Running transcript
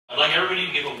I'd like everybody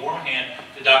to give a warm hand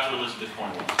to Dr. Elisabeth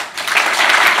Cornwell.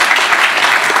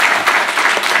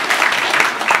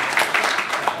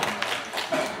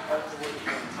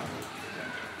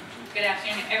 Good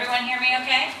afternoon. Everyone hear me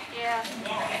okay? Yeah.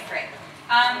 Okay, great.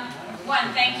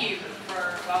 One, thank you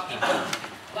for welcoming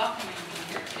me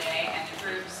here today, and the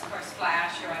groups, of course,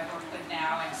 Splash, who I've worked with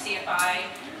now, and CFI,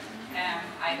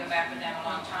 I go back with them a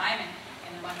long time,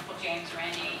 and the wonderful James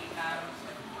Randi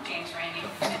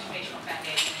from Educational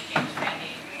Foundation, and James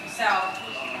Randi himself.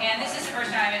 And this is the first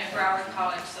time I've been at Broward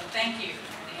College, so thank you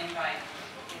for the invite.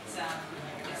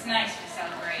 It's nice to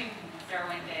celebrate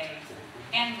Darwin Day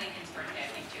and Lincoln's birthday,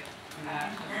 I think, too,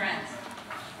 with friends.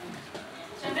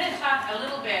 So I'm going to talk a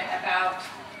little bit about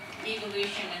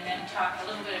evolution and then talk a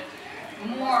little bit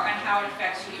more on how it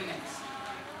affects humans.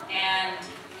 And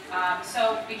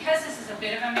so because this is a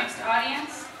bit of a mixed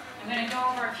audience, I'm going to go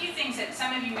over a few things that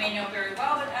some of you may know very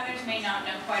well, but others may not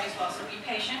know quite as well, so be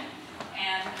patient.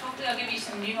 And hopefully I'll give you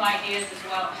some new ideas as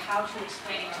well of how to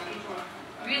explain it to people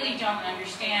who really don't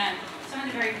understand some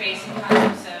of the very basic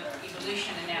concepts of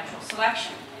evolution and natural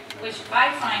selection, which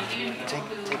I find even people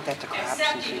who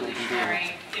accept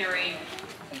evolutionary theory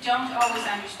don't always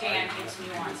understand its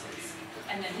nuances.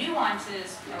 And the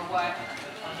nuances are what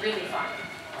are really fun.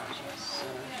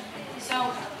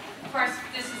 So, of course,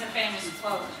 this is a famous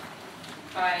quote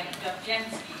by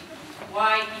Dubjensky,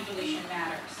 why evolution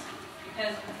matters.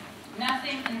 Because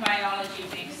nothing in biology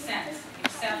makes sense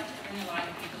except in the light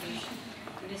of evolution.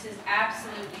 And this is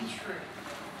absolutely true.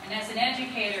 And as an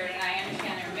educator, and I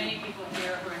understand there are many people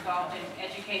here who are involved in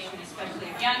education,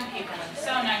 especially of young people, and it's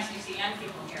so nice to see young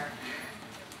people here.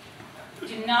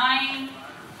 Denying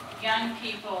young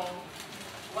people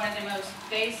one of the most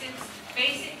basic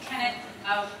tenets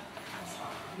of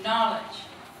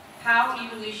knowledge, how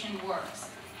evolution works,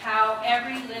 how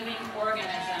every living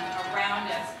organism around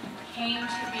us came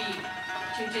to be.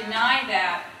 To deny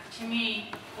that, to me,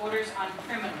 borders on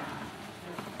criminal.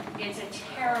 It's a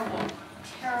terrible,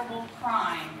 terrible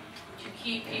crime to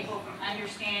keep people from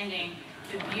understanding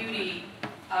the beauty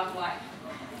of life.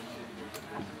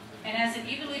 And as an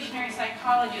evolutionary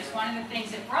psychologist, one of the things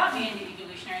that brought me into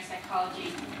evolutionary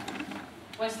psychology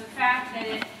was the fact that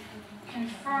it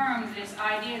confirmed this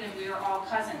idea that we are all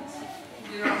cousins.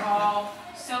 We are all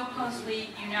so closely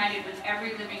united with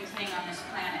every living thing on this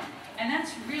planet. And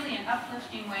that's really an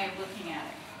uplifting way of looking at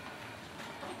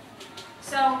it.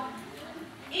 So,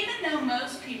 even though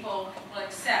most people will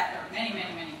accept, or many,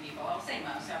 many, many people, I'll say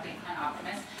most, I'll be an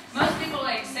optimist, most people will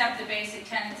accept the basic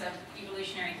tenets of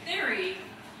evolutionary theory,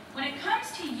 when it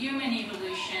comes to human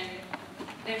evolution,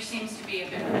 there seems to be a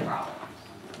bit of a problem.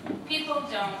 People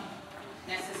don't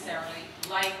necessarily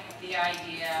like the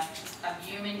idea of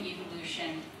human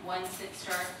evolution once it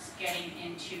starts getting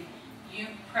into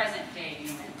present-day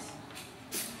humans.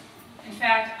 In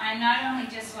fact, I'm not only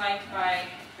disliked by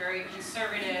very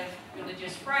conservative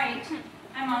religious right,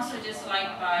 I'm also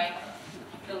disliked by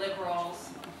the liberals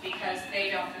because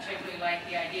they don't particularly like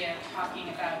the idea of talking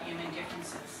about human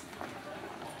differences.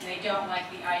 And they don't like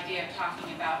the idea of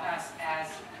talking about us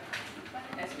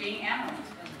as being animals,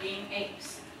 as being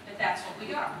apes. But that's what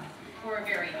we are. We're a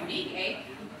very unique ape,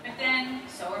 but then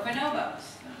so are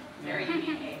bonobos. Very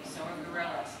unique apes. So are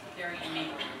gorillas. Very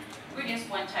unique. We're just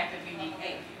one type of unique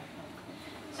ape.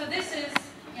 So this is,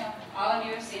 all of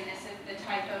you have seen this, is the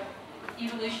type of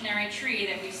evolutionary tree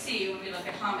that we see when we look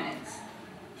at hominids.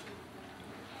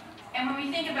 And when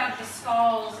we think about the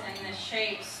skulls and the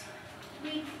shapes,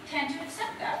 we tend to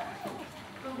accept that.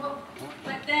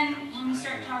 But then when we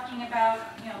start talking about,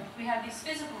 we have these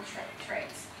physical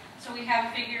traits. So we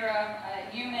have a figure of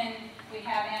a human, we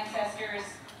have ancestors,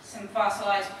 some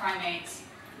fossilized primates,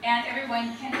 and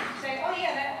everyone can say, oh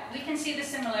yeah, we can see the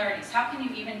similarities. How can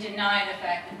you even deny the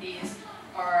fact that these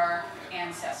are our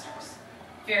ancestors?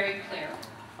 Very clear.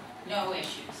 No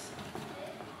issues.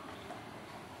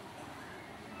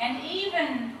 And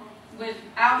even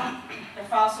without the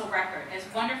fossil record, as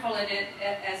wonderful as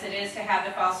it is to have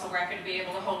the fossil record to be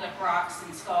able to hold up rocks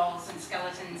and skulls and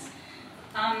skeletons,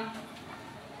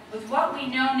 with what we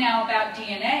know now about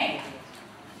DNA,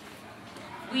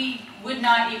 we would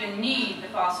not even need the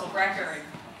fossil record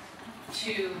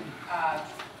to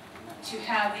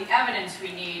have the evidence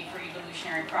we need for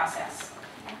evolutionary process.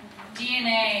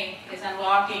 DNA is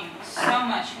unlocking so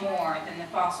much more than the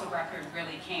fossil record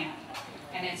really can.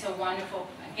 And it's a wonderful,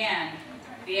 again,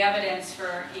 the evidence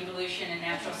for evolution and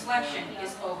natural selection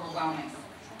is overwhelming.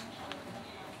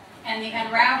 And the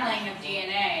unraveling of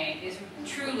DNA is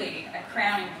truly a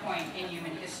crowning point in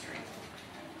human history.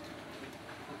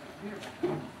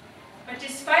 But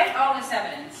despite all this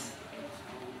evidence,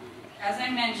 as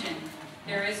I mentioned,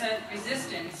 there is a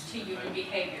resistance to human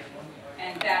behavior,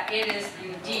 and that it is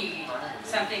indeed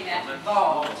something that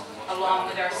evolved along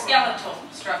with our skeletal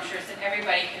structures that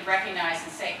everybody can recognize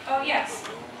and say, oh yes,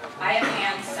 I have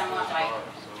hands somewhat like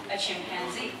a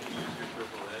chimpanzee.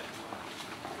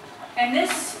 And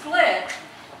this split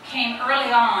came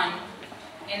early on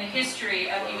in the history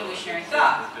of evolutionary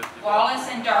thought. Wallace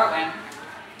and Darwin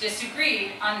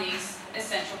disagreed on these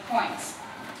essential points.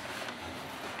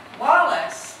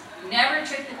 Wallace never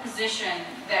took the position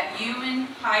that human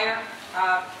higher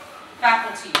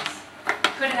faculties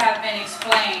could have been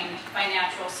explained by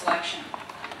natural selection.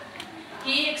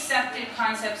 He accepted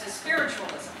concepts of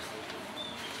spiritualism,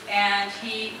 and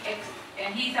he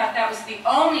thought that was the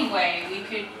only way we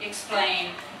could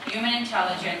explain human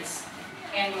intelligence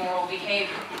and moral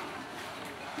behavior.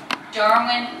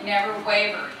 Darwin never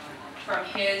wavered from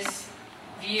his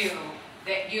view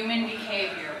that human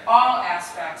behavior, all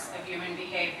aspects of human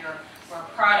behavior, were a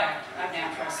product of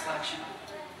natural selection.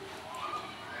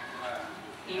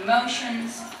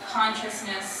 Emotions,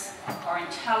 consciousness, or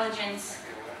intelligence,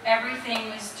 everything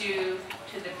was due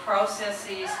to the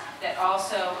processes that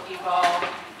also evolved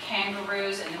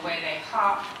kangaroos and the way they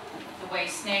hop, the way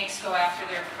snakes go after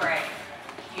their prey.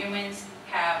 Humans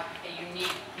have a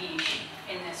unique niche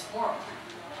in this world.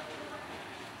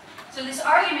 So this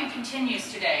argument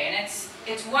continues today, and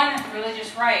it's one that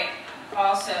religious right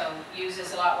also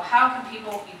uses a lot. Well, how can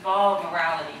people evolve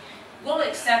morality? We'll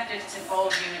accept it's an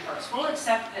old universe. We'll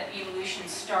accept that evolution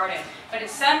started, but at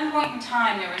some point in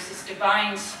time there was this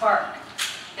divine spark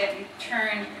that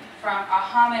turned from a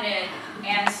hominid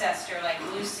ancestor like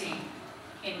Lucy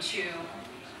into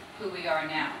who we are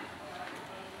now.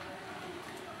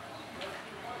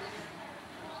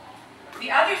 The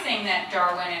other thing that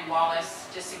Darwin and Wallace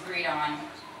disagreed on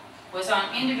was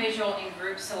on individual and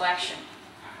group selection.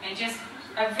 And just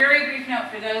a very brief note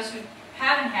for those who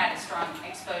haven't had a strong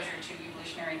exposure to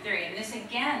evolutionary theory, and this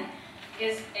again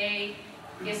is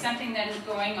something that is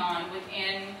going on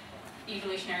within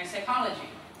evolutionary psychology.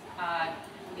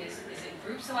 Is it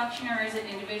group selection or is it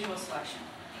individual selection?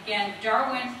 Again,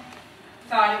 Darwin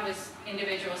thought it was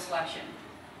individual selection.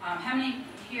 How many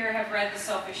here have read The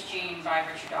Selfish Gene by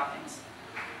Richard Dawkins?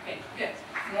 Okay, good.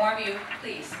 More of you,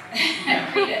 please,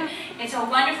 read it. It's a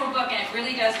wonderful book, and it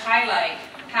really does highlight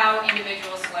how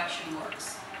individual selection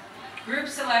works. Group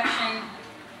selection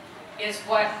is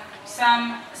what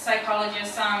some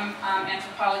psychologists, some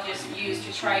anthropologists use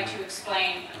to try to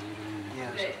explain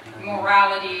the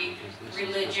morality,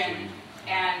 religion,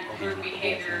 and group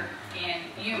behavior in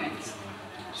humans.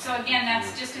 So again,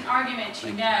 that's just an argument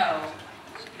to know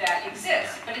that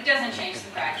exists, but it doesn't change the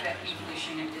fact that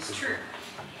evolution is true.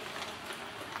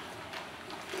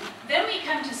 Then we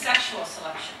come to sexual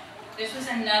selection. This was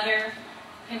another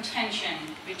contention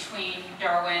between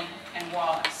Darwin and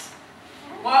Wallace.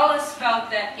 Wallace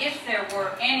felt that if there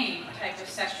were any type of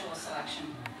sexual selection,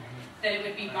 that it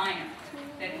would be minor,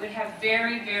 that it would have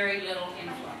very, very little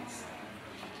influence.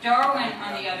 Darwin,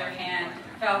 on the other hand,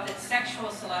 felt that sexual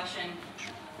selection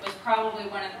was probably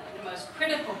one of the most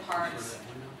critical parts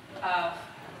of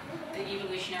the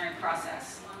evolutionary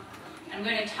process. I'm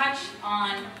going to touch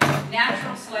on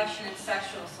natural selection and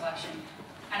sexual selection.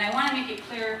 And I want to make it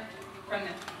clear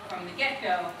from the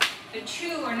get-go, the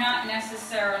two are not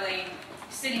necessarily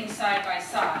sitting side by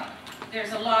side.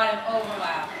 There's a lot of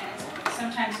overlap, and it's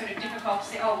sometimes sort of difficult to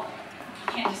say, oh,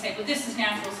 you can't just say, well, this is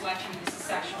natural selection, this is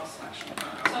sexual selection.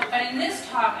 So, but in this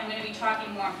talk, I'm going to be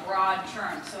talking more in broad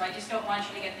terms, so I just don't want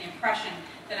you to get the impression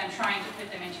that I'm trying to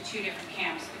put them into two different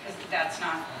camps, because that's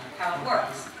not how it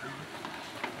works.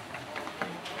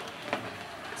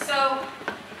 So,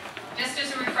 just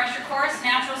as a refresher course,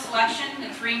 natural selection, the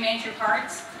three major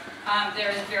parts.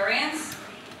 There's variance,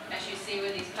 as you see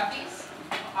with these puppies,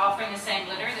 all from the same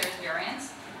litter, there's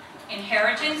variance.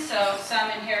 Inheritance, so some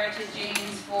inherited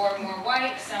genes for more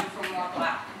white, some for more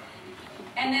black.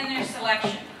 And then there's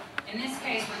selection. In this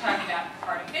case, we're talking about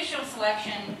artificial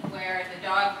selection, where the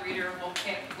dog breeder will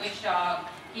pick which dog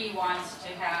he wants to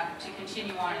have to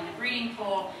continue on in the breeding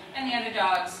pool, and the other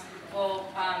dogs will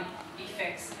be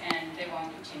fixed and they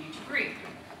won't continue to breed.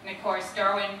 And of course,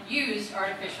 Darwin used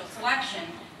artificial selection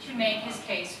to make his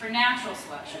case for natural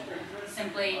selection.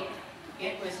 Simply,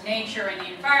 it was nature and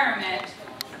the environment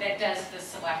that does the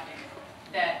selecting,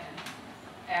 that,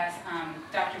 as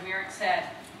Dr. Merrick said,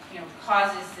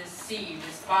 causes this seed,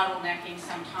 this bottlenecking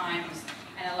sometimes,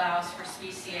 and allows for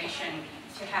speciation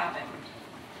to happen.